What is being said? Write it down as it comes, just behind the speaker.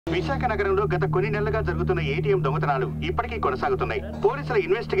విశాఖ నగరంలో గత కొన్ని నెలలుగా జరుగుతున్న ఏటీఎం దొంగతనాలు ఇప్పటికీ కొనసాగుతున్నాయి. పోలీసుల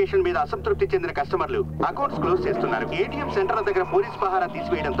ఇన్వెస్టిగేషన్ మీద అసంతృప్తి చెందిన కస్టమర్లు అకౌంట్స్ క్లోజ్ చేస్తున్నారు. ఏటీఎం సెంటర్ల దగ్గర పోలీస్ పహారా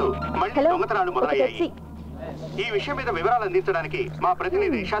తీసివేయడంతో మళ్లీ దొంగతనాలు మొదలయ్యాయి. ఈ విషయం మీద వివరాలు అందించడానికి మా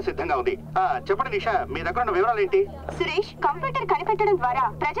ప్రతినిధి నిషా సిద్ధంగా ఉంది. చెప్పండి నిషా, మీ దగ్గర ఉన్న వివరాలు ఏంటి? సురేష్, కంప్యూటర్ కనిపెట్టడం ద్వారా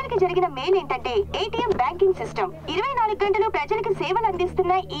ప్రజలకు జరిగిన మేలు ఏంటంటే ఏటీఎం బ్యాంకింగ్ సిస్టమ్ 24 గంటలు ప్రజలకు సేవలు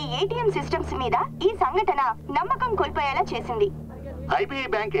అందిస్తున్న ఈ ఏటీఎం సిస్టమ్స్ మీద ఈ సంఘటన నమ్మకం కోల్పోయేలా చేసింది. ఐబీఐ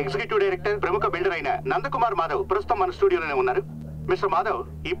బ్యాంక్ ఎగ్జిక్యూటివ్ డైరెక్టర్, ప్రముఖ బిల్డర్ అయిన నందకుమార్ మాధవ్ ప్రస్తుతం మన స్టూడియోలోనే ఉన్నారు. మిస్టర్ మాధవ్,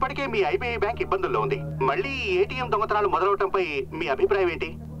 ఇప్పటికే మీ ఐబీఐ బ్యాంక్ ఇబ్బందుల్లో ఉంది. మళ్ళీ ఏటీఎం దొంగతనాలు మొదలవటంపై మీ అభిప్రాయం ఏంటి?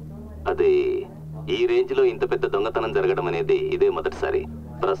 అది ఈ రేంజ్ లో ఇంత పెద్ద దొంగతనం జరగడం అనేది ఇదే మొదటిసారి.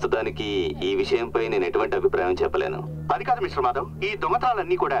 ప్రస్తుతానికి ఈ విషయంపై నేను ఎటువంటి అభిప్రాయం చెప్పలేను. అది కాదు మిస్టర్ మాధవ్, ఈ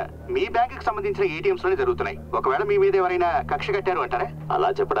దొంగతనాలన్నీ కూడా మీ బ్యాంక్ కి సంబంధించిన ఏటీఎంస్ లోనే జరుగుతున్నాయి. ఒకవేళ మీ మీద ఎవరైనా కక్ష కట్టారు అంటారా? అలా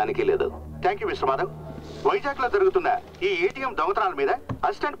చెప్పడానికి లేదు. Thank you mister Madhav. Vizag లో జరుగుతున్న ఈ ఏటీఎం దొంగతనాల మీద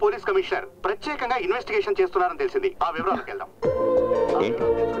అసిస్టెంట్ పోలీస్ కమిషనర్ ప్రత్యేకంగా ఇన్వెస్టిగేషన్ చేస్తున్నారని తెలిసింది. ఆ వివరాలకు వెళ్దాం.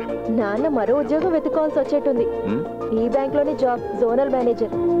 నాన్న మరో ఉద్యోగం వెతుకోవాల్సి వచ్చేట్టుంది. ఈ బ్యాంక్ లోని జాబ్, జోనల్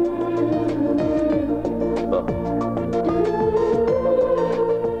మేనేజర్.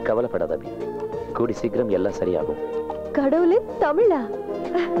 கவலைப்படாதபி, கூடி சீக்கிரம் எல்லாம் சரியாகும். கடவுளே, தமிழா?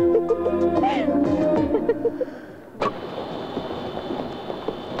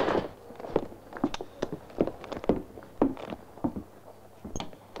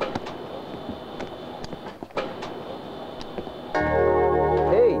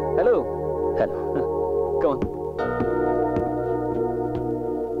 Hey, hello. Hello. Come on.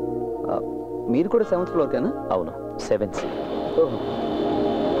 మీరు కూడా 7th ఫ్లోర్ కేనా? అవును, 7C.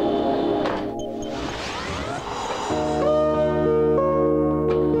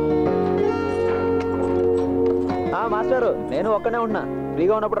 మాస్టర్, నేను ఒక్కనే ఉన్నా.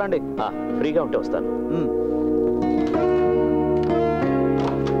 ఫ్రీగా ఉన్నప్పుడు రండి. ఫ్రీగా ఉంటే వస్తాను.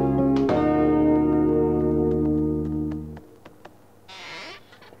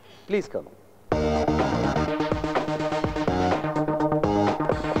 Please come.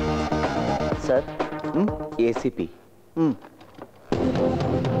 Sir, ACP.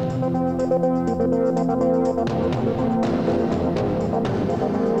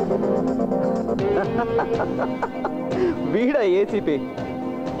 వీడా ఏసీపీ?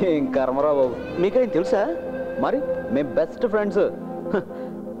 ఏం కర్మరా బాబు, మీకేం తెలుసా? మరి మేము బెస్ట్ ఫ్రెండ్స్.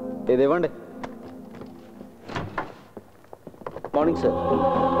 ఇది ఇవ్వండి. Morning sir.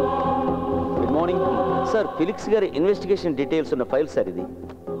 Good morning sir. Felix గారి ఇన్వెస్టిగేషన్ డీటెయిల్స్ ఉన్న ఫైల్ సార్ ఇది.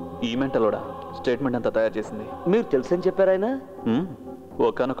 ఈ మెంటలోడా స్టేట్మెంట్ అంతా తయారు చేసింది. మీరు తెలుసని చెప్పారు ఆయన?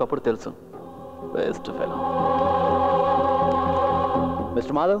 ఒకనొకప్పుడు తెలుసు. Best fellow.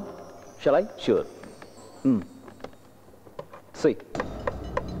 Mister Madhav, shall I? Sure. See,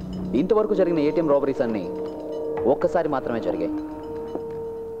 ఇంతవరకు జరిగిన ఏటీఎం రాబరీస్ అన్నీ ఒక్కసారి మాత్రమే జరిగాయి.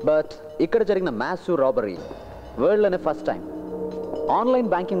 బట్ ఇక్కడ జరిగిన massive robbery వరల్డ్లోనే first time. Online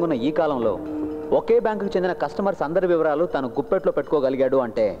banking ఉన్న ఈ కాలంలో ఒకే బ్యాంకుకు చెందిన కస్టమర్స్ అందరి వివరాలు తను గుప్పెట్లో పెట్టుకోగలిగాడు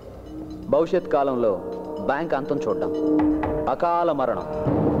అంటే భవిష్యత్ కాలంలో బ్యాంక్ అంతం చూడడం, అకాల మరణం.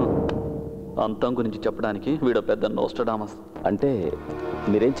 అంతం గురించి చెప్పడానికి వీడు పెద్ద నోస్టడామస్. అంటే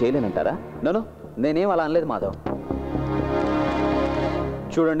మీరేం చేయలేనంటారా? నో, నేనేం అలా అనలేదు మాధవ్.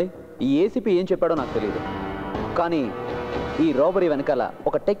 చూడండి, ఈ ఏసీపీ ఏం చెప్పాడో నాకు తెలియదు, కానీ ఈ రాబరీ వెనకాల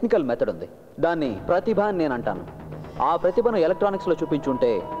ఒక టెక్నికల్ మెథడ్ ఉంది. దాన్ని ప్రతిభ అని నేను అంటాను. ఆ ప్రతిభను ఎలక్ట్రానిక్స్లో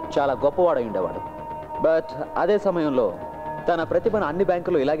చూపించుంటే చాలా గొప్పవాడై ఉండేవాడు. బట్ అదే సమయంలో తన ప్రతిభను అన్ని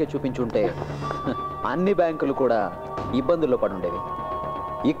బ్యాంకులు ఇలాగే చూపించుంటే అన్ని బ్యాంకులు కూడా ఇబ్బందుల్లో పడి ఉండేవి.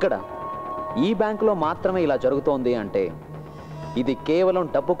 ఇక్కడ ఈ బ్యాంకులో మాత్రమే ఇలా జరుగుతోంది అంటే ఇది కేవలం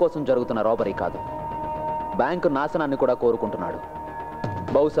డబ్బు కోసం జరుగుతున్న రాబరీ కాదు, బ్యాంకు నాశనాన్ని కూడా కోరుకుంటున్నాడు.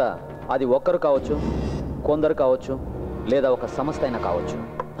 బహుశా అది ఒక్కరు కావచ్చు, కొందరు కావచ్చు, లేదా ఒక సంస్థ అయినా కావచ్చు.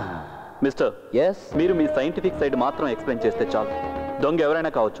 మిస్టర్, ఎస్, మీరు మీ సైంటిఫిక్ సైడ్ మాత్రం ఎక్స్ప్లెయిన్ చేస్తే చాలు. దొంగ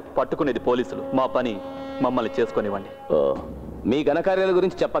ఎవరైనా కావచ్చు, పట్టుకునేది పోలీసులు. మా పని మమ్మల్ని చేసుకొనివ్వండి. మీ ఘనకార్యాల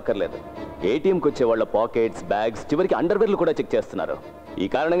గురించి చెప్పక్కర్లేదు. ఏటీఎంకి వచ్చే వాళ్ళ పాకెట్స్, బ్యాగ్స్, చివరికి అండర్వేర్లు కూడా చెక్ చేస్తున్నారు. ఈ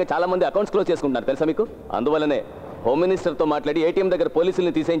కారణంగా చాలా మంది అకౌంట్స్ క్లోజ్ చేసుకుంటున్నారు, తెలుసా మీకు? అందువల్లనే హోమ్ మినిస్టర్తో మాట్లాడి ఏటీఎం దగ్గర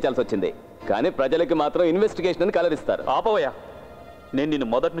పోలీసుల్ని తీసేయించాల్సి వచ్చింది. కానీ ప్రజలకి మాత్రం ఇన్వెస్టిగేషన్ అని కలరిస్తారు. ఆపవయ్యా, నేను నిన్ను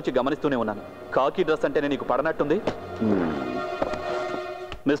మొదటి నుంచి గమనిస్తూనే ఉన్నాను. కాకి డ్రెస్ అంటేనే నీకు పడనట్టుంది.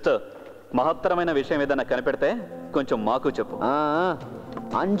 మిస్టర్, మహత్తరమైన విషయం ఏదైనా కనిపెడితే కొంచెం మాకు చెప్పు.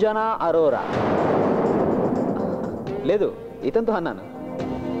 అంజనా అరోరా. లేదు, ఇతనితో అన్నాను.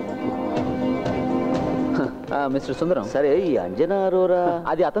 మిస్టర్ సుందరం. సరే, ఈ అంజనా అరోరా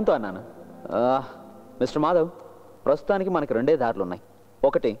అది అతనితో అన్నాను. మిస్టర్ మాధవ్, ప్రస్తుతానికి మనకి రెండే దారులు ఉన్నాయి.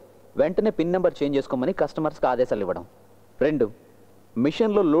 ఒకటి, వెంటనే పిన్ నెంబర్ చేంజ్ చేసుకోమని కస్టమర్స్కి ఆదేశాలు ఇవ్వడం. 2,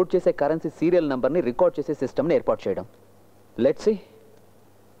 మిషన్లో లోడ్ చేసే కరెన్సీ సీరియల్ నెంబర్ని రికార్డ్ చేసే సిస్టమ్ని ఏర్పాటు చేయడం. Let's see.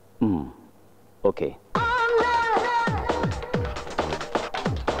 ఓకే.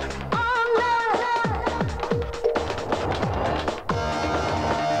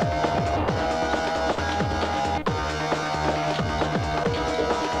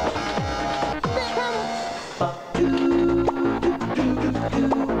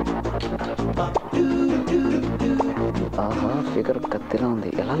 ఆహా, ఫిగర్ కత్తిలా ఉంది.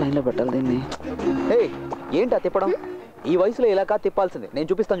 ఎలా లైన్లో పెట్టాలి దీన్ని? హే, ఏంటి తిప్పడం? ఈ వయసులో ఇలా కాదు తిప్పాల్సింది. నేను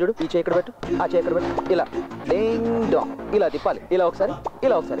చూపిస్తాను చూడు. ఈ చేయి ఇక్కడ పెట్టు, ఆ చేయి ఇక్కడ పెట్టు. ఇలా డింగ్ డాంగ్ ఇలా తిప్పాలి. ఇలా ఒకసారి,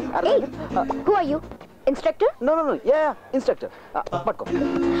 ఇలా ఒకసారి. Who are you? Instructor? No no no, yeah instructor. పట్టుకో.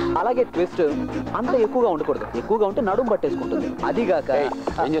 అలాగే ట్విస్ట్ అంత ఎక్కువగా ఉండకూడదు. ఎక్కువగా ఉంటే నడుము పట్టేసుకుంటుంది. అదిగాక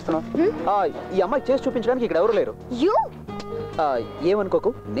ఏం చేస్తున్నావు? ఈ అమ్మాయి చేసి చూపించడానికి ఇక్కడ ఎవరు లేరు. యు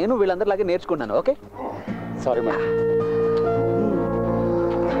ఏమనుకోకు, నేను వీళ్ళందరిలాగే నేర్చుకున్నాను. Okay, sorry madam.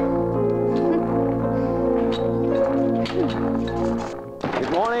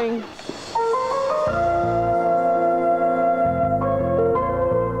 Good morning.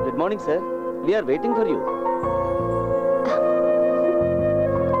 Good morning sir. We are waiting for you.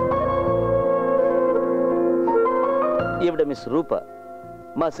 ఈవిడ మిస్ రూప,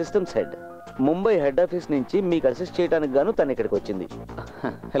 మా systems head. Mumbai head office నుంచి మీకు అసిస్ట్ చేయడానికి గాను తను ఇక్కడికి వచ్చింది.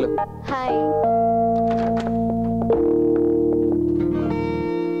 హలో. హాయ్.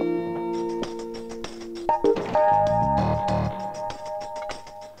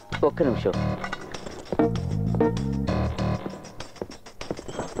 ఒక్క నిమిషం.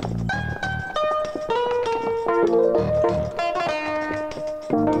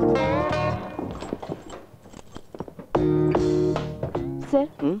 సార్,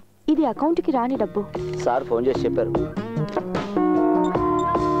 ఇది అకౌంట్కి రాని డబ్బు. సార్ ఫోన్ చేసి చెప్పారు.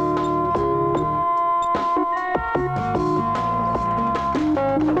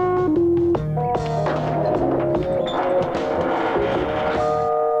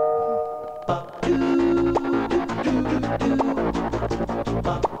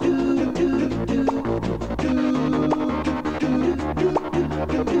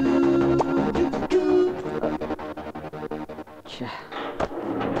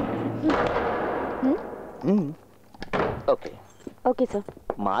 Okay okay sir.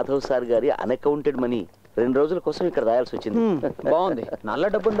 Madhav sir గారి అన్అకౌంటెడ్ మనీ 2 రోజుల కోసం ఇక్కడ రాయాల్సి వచ్చింది. బాగుంది. నల్ల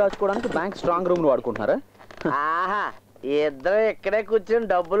డబ్బును దాచుకోవడానికి బ్యాంక్ స్ట్రాంగ్ రూమ్ వాడుకుంటున్నారా? ఆహా, ఇద్దరు ఇక్కడే కూర్చొని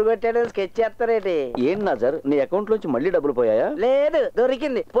డబ్బులు కొట్టాడు స్కెచ్ చేస్తారేటి? ఏం నాజర్, నీ అకౌంట్ లోంచి మళ్ళీ డబ్బులు పోయాయా? లేదు,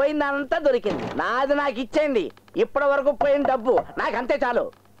 దొరికింది. పోయిందంతా దొరికింది. నాది నాకు ఇచ్చేయండి. ఇప్పటి వరకు పోయిన డబ్బు నాకు అంతే చాలు.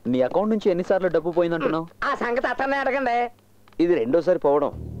 నీ అకౌంట్ నుంచి ఎన్నిసార్లు డబ్బు పోయిందంటున్నావు? ఆ సంగతి అతన్నే అడగండి. ఇది రెండోసారి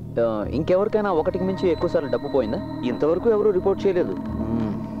పోవడం. ఇంకెవరికైనా ఒకటికి మించి ఎక్కువసార్లు డబ్బు పోయిందా? ఇంతవరకు ఎవరు రిపోర్ట్ చేయలేదు.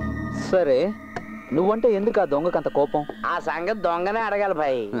 సరే, నువ్వంటే ఎందుకు ఆ దొంగకు అంత కోపం? ఆ సంగతి దొంగనే అడగాలి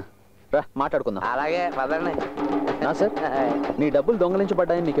భాయ్. రా మాట్లాడుకుందాం. అలాగే పదండి. నా సార్, నీ డబ్బులు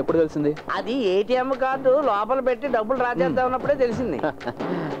దొంగలించబడ్డాయని నీకు ఎప్పుడు తెలిసింది? అది ఏటీఎం కార్డు లోపల పెట్టి డబ్బులు డ్రా చేద్దాం ఉన్నప్పుడే తెలిసింది.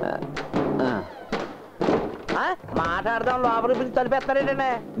 మాట్లాడదాం లోపలికి పిలిచి తలిపేస్తారేటండి.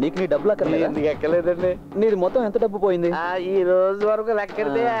 నీకు నీ డబ్బులు అక్కర్లేదా? ఎందుకు ఎక్కలేదండి. నీది మొత్తం ఎంత డబ్బు పోయింది? ఈ రోజు వరకు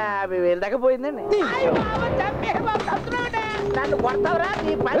లెక్కెడితే 50,000 దాకా పోయిందండి. నన్ను కొడతావురా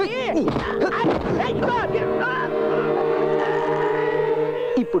నీ పని.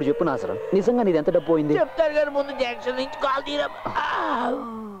 ఇప్పుడు చెప్పు నాసరం, నిజంగా నీది ఎంత డబ్బు పోయింది? చెప్తారు గారు, ముందు జంక్షన్ నుంచి కాల్ తీరా.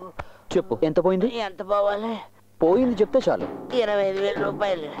 చెప్పు, ఎంత పోయింది? ఎంత పోవాలి? పోయింది చెప్తే చాలు. 25,000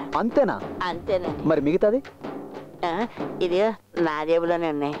 రూపాయలు. అంతేనా? అంతేనండి. మరి మిగతాది? ఇది నా జేబులోనే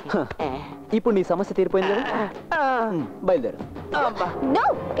ఉన్నాయి. ఇప్పుడు నీ సమస్య తీరిపోయింది కదా? బయలుదేరు. నో,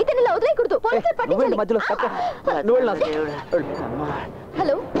 ఇతను ఇలా వదిలేయకూడదు. పోలీసులు పట్టించాలి. మధ్యలో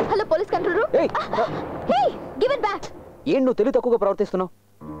hello hello, police control room. Hey, give it back. ఏం నువ్వు తెలివి తక్కువగా ప్రవర్తిస్తున్నావు?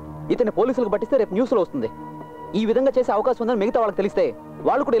 ఇతన్ని పోలీసులకు పట్టిస్తే రేపు న్యూస్లో వస్తుంది. ఈ విధంగా చేసే అవకాశం ఉందని మిగతా వాళ్ళకి తెలిస్తే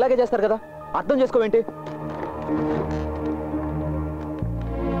వాళ్ళు కూడా ఇలాగే చేస్తారు కదా. అర్థం చేసుకోవేంటి?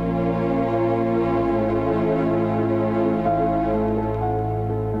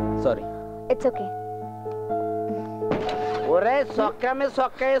 సారీ. It's okay. ఒరే సొక్క మీద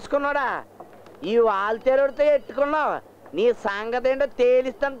సొక్క వేసుకున్నాడా? ఈ వాల్తేరుడితో ఎట్టుకున్నావు. నీ సంగతి ఏంటో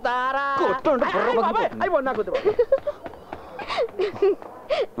తేలిస్తాను తారా.